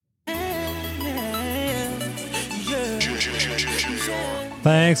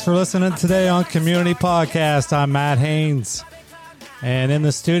Thanks for listening today on Community Podcast. I'm Matt Haynes. And in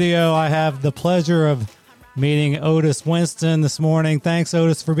the studio, I have the pleasure of meeting Otis Winston this morning. Thanks,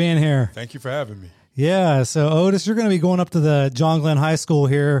 Otis, for being here. Thank you for having me. Yeah, so Otis, you're going to be going up to the John Glenn High School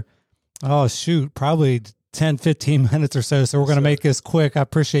here. Oh, shoot, probably 10, 15 minutes or so. So we're going to make this quick. I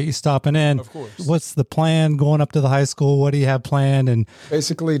appreciate you stopping in. Of course. What's the plan going up to the high school? What do you have planned? And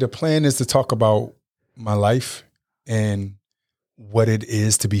basically, the plan is to talk about my life and what it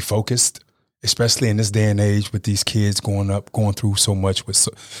is to be focused, especially in this day and age with these kids going through so much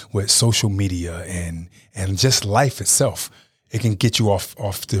with social media and just life itself. It can get you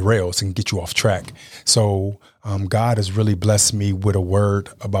off the rails and get you off track. So God has really blessed me with a word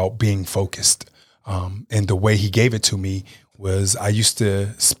about being focused. And the way he gave it to me was I used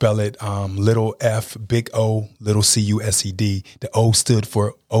to spell it little f, big O, little C-U-S-E-D. The O stood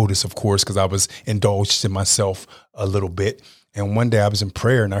for Otis, of course, because I was indulged in myself a little bit. And one day I was in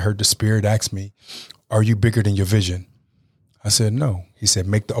prayer and I heard the Spirit ask me, "Are you bigger than your vision?" I said, "No." He said,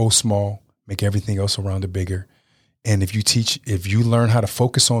 "Make the O small, make everything else around it bigger. And if you learn how to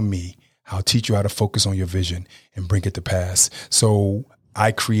focus on me, I'll teach you how to focus on your vision and bring it to pass." So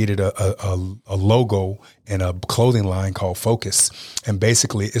I created a logo and a clothing line called Focus. And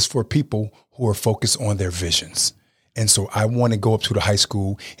basically it's for people who are focused on their visions. And so I want to go up to the high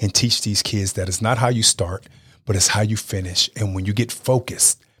school and teach these kids that it's not how you start, but it's how you finish. And when you get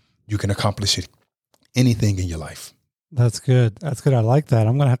focused, you can accomplish anything in your life. That's good. That's good. I like that.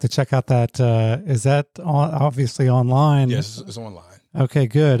 I'm going to have to check out that. Is that obviously online? Yes, it's online. Okay,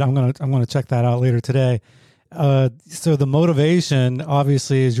 good. I'm going to check that out later today. So the motivation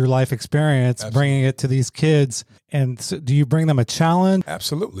obviously is your life experience, Absolutely. Bringing it to these kids. And so do you bring them a challenge?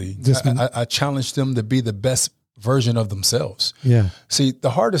 Absolutely. I challenge them to be the best version of themselves. Yeah. See, the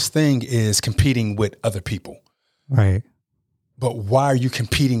hardest thing is competing with other people. Right. But why are you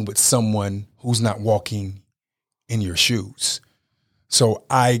competing with someone who's not walking in your shoes? So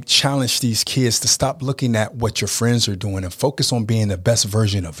I challenge these kids to stop looking at what your friends are doing and focus on being the best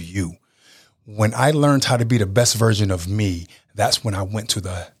version of you. When I learned how to be the best version of me, that's when I went to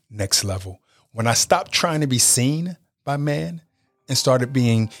the next level. When I stopped trying to be seen by man and started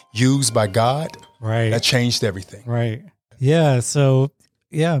being used by God, right, that changed everything. Right. Yeah. So,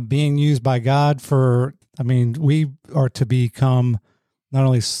 yeah, being used by God we are to become not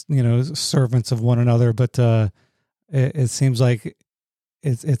only, servants of one another, but it seems like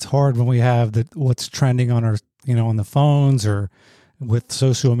it's hard when we have what's trending on our, on the phones or with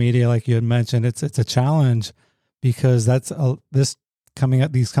social media, like you had mentioned. It's a challenge because that's these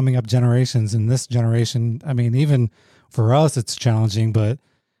coming up generations, and this generation. I mean, even for us, it's challenging. But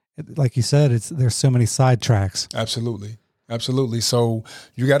like you said, there's so many sidetracks. Absolutely. So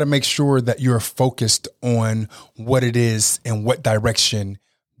you got to make sure that you're focused on what it is and what direction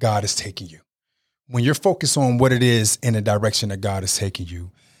God is taking you. When you're focused on what it is in the direction that God is taking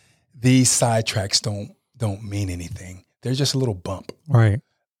you, these sidetracks don't mean anything. They're just a little bump. Right.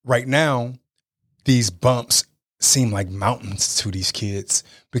 Right now, these bumps seem like mountains to these kids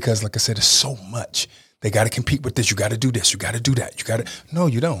because, like I said, there's so much. They got to compete with this. You got to do this. You got to do that. No,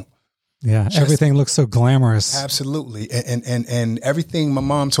 you don't. Yeah. Everything looks so glamorous. Absolutely. And everything, my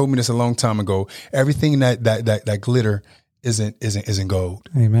mom told me this a long time ago, everything that glitter isn't gold.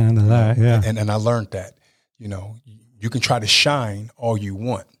 Amen to that. Yeah. And I learned that, you can try to shine all you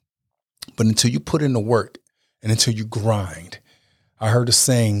want, but until you put in the work and until you grind. I heard a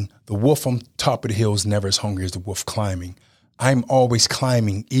saying, the wolf on top of the hill is never as hungry as the wolf climbing. I'm always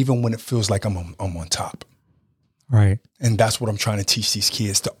climbing, even when it feels like I'm on top. Right. And that's what I'm trying to teach these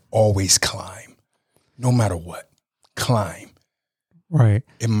kids, to always climb, no matter what. Climb. Right.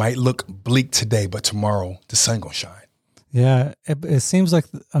 It might look bleak today, but tomorrow the sun gonna shine. Yeah. It seems like,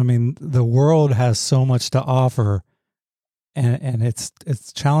 the world has so much to offer, and it's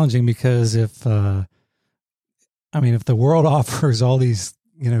challenging because if the world offers all these,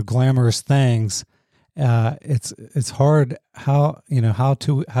 glamorous things, it's hard. How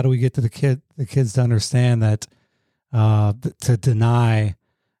do we get to the kids to understand that, to deny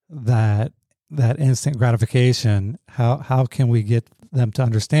that instant gratification? How can we get them to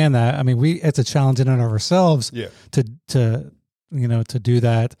understand that? It's a challenge in and of ourselves. Yeah. To do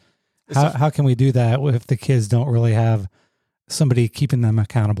that. How can we do that if the kids don't really have somebody keeping them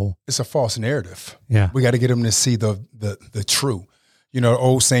accountable? It's a false narrative. Yeah. We got to get them to see the true. The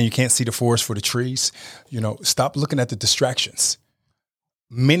old saying, you can't see the forest for the trees. Stop looking at the distractions.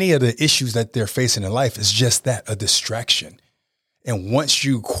 Many of the issues that they're facing in life is just that, a distraction. And once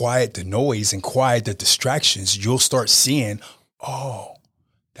you quiet the noise and quiet the distractions, you'll start seeing, oh,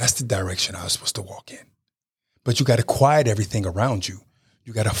 that's the direction I was supposed to walk in. but you got to quiet everything around you.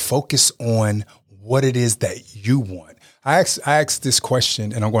 You got to focus on what it is that you want. I asked this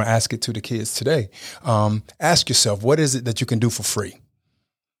question, and I'm going to ask it to the kids today. Ask yourself, what is it that you can do for free?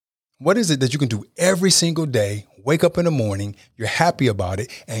 What is it that you can do every single day? Wake up in the morning, you're happy about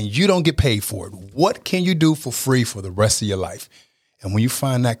it, and you don't get paid for it. What can you do for free for the rest of your life? And when you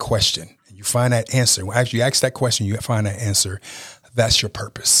find that question, and you find that answer, when you ask that question, you find that answer, that's your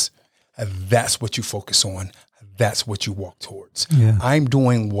purpose. That's what you focus on. That's what you walk towards. Yeah. I'm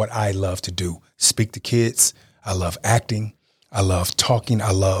doing what I love to do. Speak to kids. I love acting. I love talking.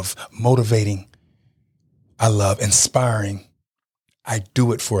 I love motivating. I love inspiring. I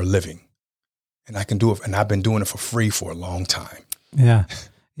do it for a living, and I can do it. And I've been doing it for free for a long time. Yeah.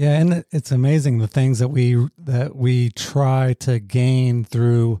 Yeah. And it's amazing the things that we try to gain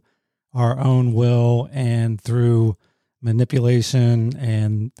through our own will and through manipulation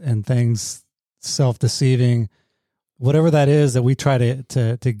and things, self-deceiving, whatever that is that we try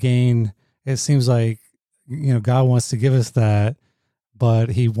to gain. It seems like, God wants to give us that, but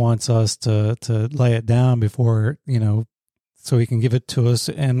he wants us to lay it down before, so he can give it to us.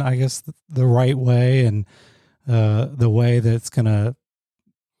 And I guess the right way, and the way that's the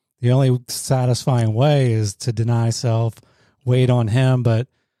only satisfying way is to deny self, wait on him. But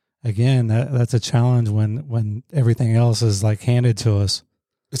again, that's a challenge when everything else is like handed to us.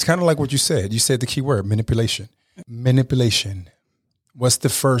 It's kind of like what you said. You said the key word, manipulation. Manipulation.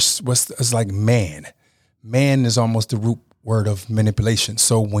 It's like man. Man is almost the root word of manipulation.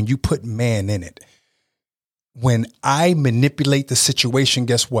 So when you put man in it, when I manipulate the situation,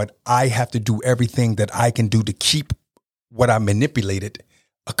 guess what? I have to do everything that I can do to keep what I manipulated,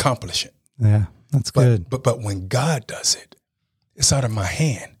 accomplish it. Yeah, that's good. But when God does it, it's out of my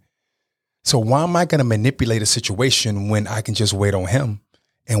hand. So why am I going to manipulate a situation when I can just wait on him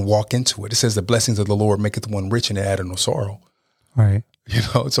and walk into it? It says the blessings of the Lord maketh one rich and addeth no sorrow. Right.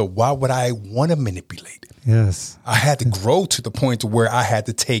 So why would I want to manipulate? Yes. I had to grow to the point to where I had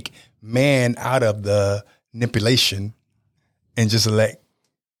to take man out of the manipulation and just let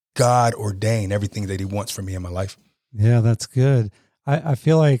God ordain everything that he wants for me in my life. Yeah, that's good. I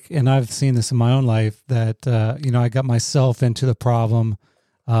feel like, and I've seen this in my own life, that, I got myself into the problem.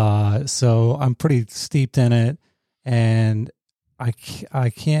 So I'm pretty steeped in it, and I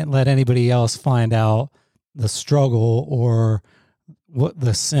can't let anybody else find out the struggle or what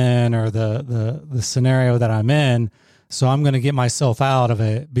the sin or the scenario that I'm in. So I'm going to get myself out of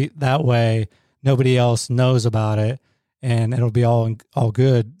it. That way, nobody else knows about it, and it'll be all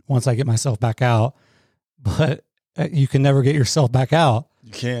good once I get myself back out. But you can never get yourself back out.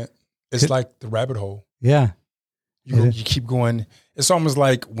 You can't. It's like the rabbit hole. Yeah. You keep going. It's almost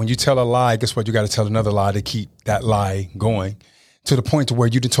like when you tell a lie, guess what? You got to tell another lie to keep that lie going, to the point to where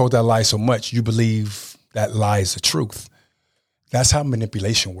you done told that lie so much, you believe that lie is the truth. That's how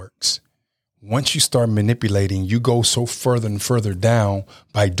manipulation works. Once you start manipulating, you go so further and further down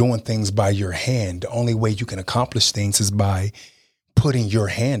by doing things by your hand. The only way you can accomplish things is by putting your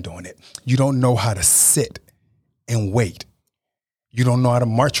hand on it. You don't know how to sit and wait. You don't know how to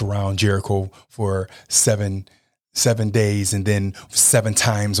march around Jericho for seven days and then 7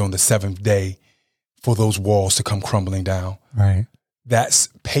 times on the 7th day for those walls to come crumbling down. Right. That's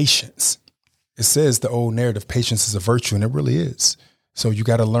patience. It says the old narrative, patience is a virtue, and it really is. So you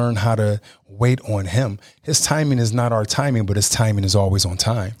got to learn how to wait on him. His timing is not our timing, but his timing is always on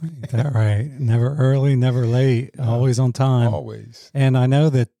time. That right. Never early, never late, always on time. Always. And I know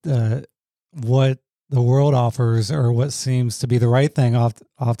that what the world offers, or what seems to be the right thing,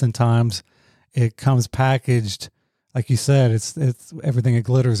 oftentimes it comes packaged, like you said, it's everything that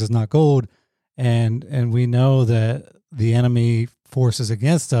glitters is not gold. And we know that the enemy forces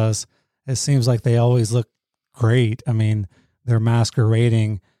against us, it seems like they always look great. I mean, they're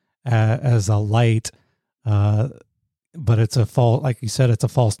masquerading as a light, but it's a false, like you said, it's a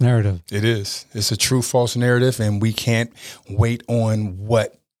false narrative. It is. It's a true false narrative, and we can't wait on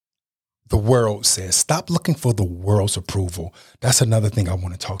what the world says. Stop looking for the world's approval. That's another thing I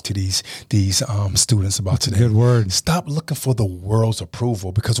want to talk to these students about today. Good word. Stop looking for the world's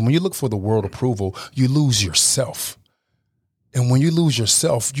approval, because when you look for the world approval, you lose yourself. And when you lose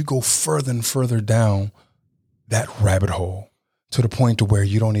yourself, you go further and further down that rabbit hole to the point to where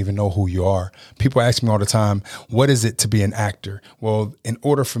you don't even know who you are. People ask me all the time, what is it to be an actor? Well, in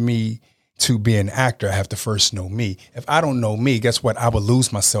order for me to be an actor, I have to first know me. If I don't know me, guess what? I will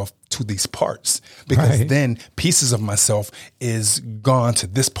lose myself to these parts, because then pieces of myself is gone to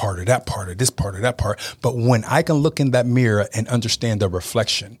this part or that part or this part or that part. But when I can look in that mirror and understand the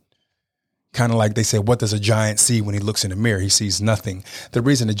reflection, Kind of like they say, what does a giant see when he looks in the mirror? He sees nothing. The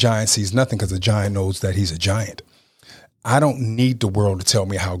reason a giant sees nothing because the giant knows that he's a giant. I don't need the world to tell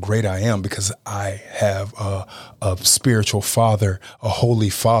me how great I am because I have a spiritual father, a holy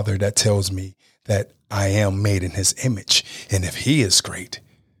father that tells me that I am made in his image. And if he is great,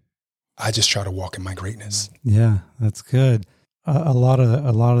 I just try to walk in my greatness. Yeah, that's good. A lot of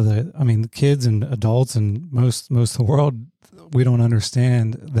the, I mean, the kids and adults and most of the world, we don't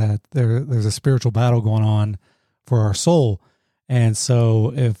understand that there's a spiritual battle going on for our soul. And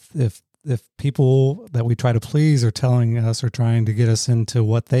so if people that we try to please are telling us or trying to get us into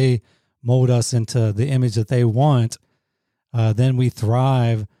what they mold us into the image that they want, then we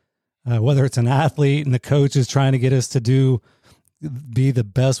thrive. Whether it's an athlete and the coach is trying to get us to be the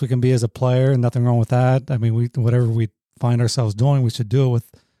best we can be as a player, and nothing wrong with that. I mean, whatever we find ourselves doing, we should do it with,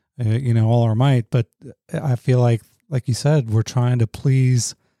 all our might. But I feel like you said, we're trying to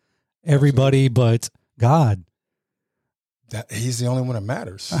please everybody but God. That he's the only one that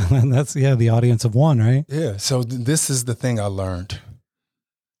matters. And that's, the audience of one, right? Yeah. So this is the thing I learned.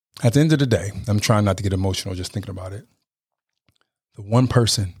 At the end of the day, I'm trying not to get emotional just thinking about it. The one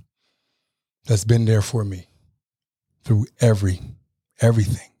person that's been there for me through everything,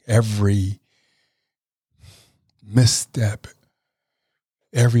 every misstep,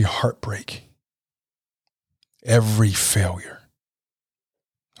 every heartbreak, every failure.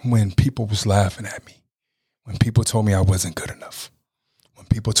 When people was laughing at me, when people told me I wasn't good enough, when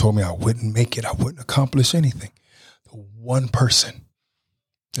people told me I wouldn't make it, I wouldn't accomplish anything, the one person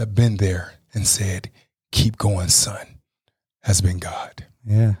that been there and said, keep going, son, has been God.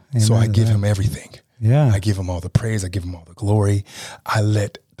 Yeah. So I give him everything. Yeah. I give him all the praise. I give him all the glory. I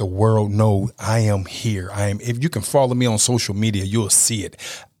let the world know I am here. If you can follow me on social media, you'll see it.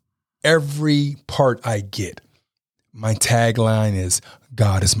 Every part I get, my tagline is,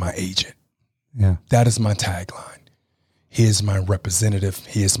 God is my agent. Yeah. That is my tagline. He is my representative.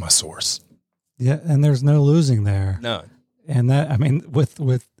 He is my source. Yeah. And there's no losing there. None. And that, I mean, with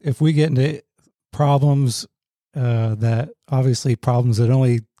if we get into problems, that obviously problems that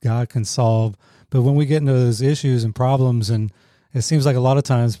only God can solve, but when we get into those issues and problems, and it seems like a lot of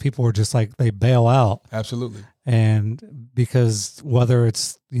times people are just like, they bail out. Absolutely. And because whether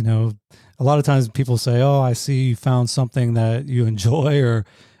it's, a lot of times people say, oh, I see you found something that you enjoy, or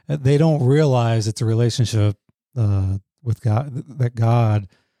they don't realize it's a relationship with God, that God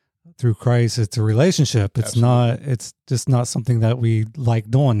through Christ, it's a relationship. It's it's just not something that we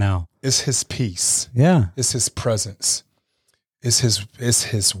like doing now. It's his peace. Yeah. It's his presence. It's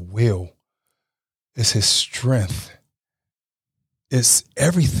his will. It's his strength. It's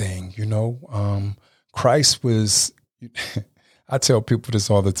everything, Christ was, I tell people this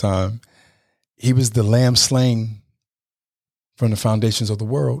all the time. He was the lamb slain from the foundations of the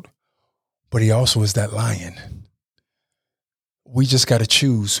world, but he also is that lion. We just got to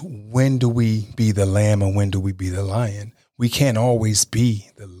choose, when do we be the lamb and when do we be the lion? We can't always be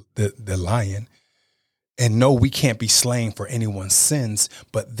the lion. And no, we can't be slain for anyone's sins,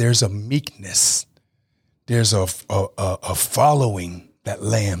 but there's a meekness. There's a following that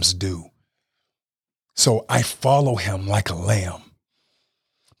lambs do. So I follow him like a lamb.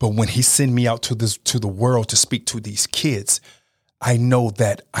 But when he sent me out to the world to speak to these kids, I know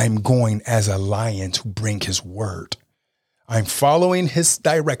that I'm going as a lion to bring his word. I'm following his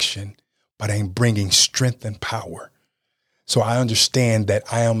direction, but I'm bringing strength and power. So I understand that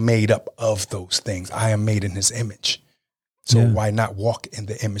I am made up of those things. I am made in his image. So why not walk in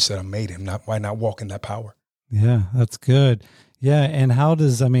the image that I made him? Why not walk in that power? Yeah, that's good. Yeah. And how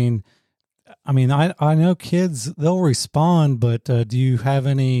does, I know kids, they'll respond, but do you have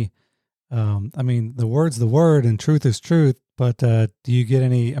any, the word's the word and truth is truth, but do you get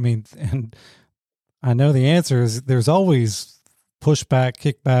any, and I know the answer is there's always pushback,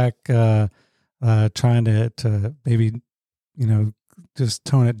 kickback, trying to maybe, just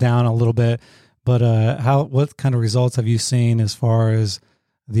tone it down a little bit. But what kind of results have you seen as far as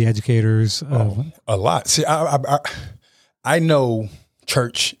the educators? A lot. See, I know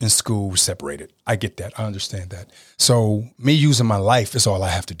church and school separated. I get that. I understand that. So me using my life is all I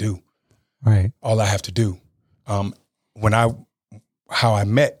have to do. Right. All I have to do. How I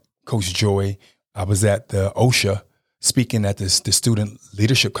met Coach Joy, I was at the OSHA speaking at the student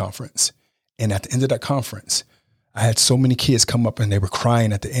leadership conference. And at the end of that conference, I had so many kids come up and they were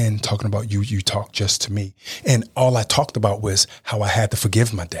crying at the end, talking about you talk just to me. And all I talked about was how I had to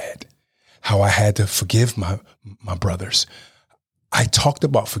forgive my dad, how I had to forgive my brothers. I talked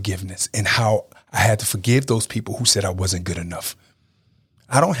about forgiveness and how I had to forgive those people who said I wasn't good enough.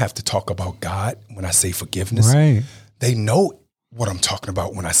 I don't have to talk about God when I say forgiveness. Right. They know what I'm talking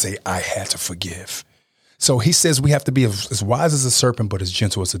about when I say I had to forgive. So he says we have to be as wise as a serpent, but as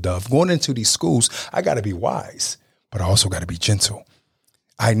gentle as a dove. Going into these schools, I got to be wise, but I also got to be gentle.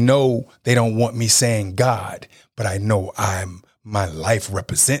 I know they don't want me saying God, but I know my life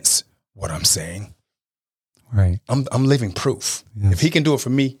represents what I'm saying. Right. I'm living proof. Yes. If he can do it for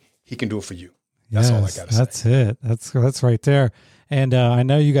me, he can do it for you. That's all I got to say. That's it. That's right there. And I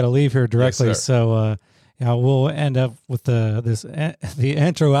know you got to leave here directly. Yes, so we'll end up with the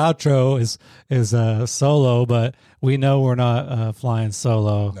intro outro is solo, but we know we're not flying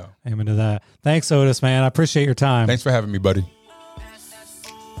solo. No. Amen to that. Thanks, Otis, man. I appreciate your time. Thanks for having me, buddy.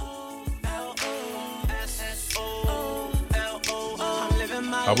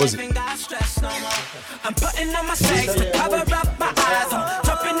 How was it? I'm putting on my shades to cover up my eyes. I'm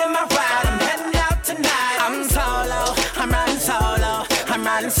jumping in my ride. I'm heading out tonight. I'm solo. I'm riding solo. I'm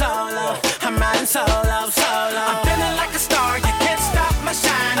riding solo. I'm riding solo. I'm feeling like a star. You can't stop my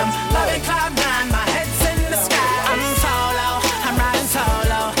shine. I'm loving cloud nine. My head's in the sky. I'm solo. I'm riding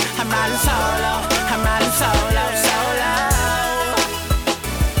solo. I'm riding solo. I'm riding solo.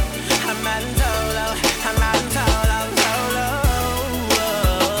 I'm riding solo. I'm riding solo.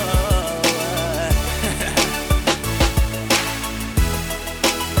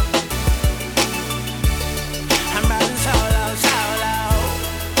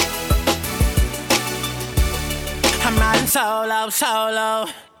 I'm riding solo, solo.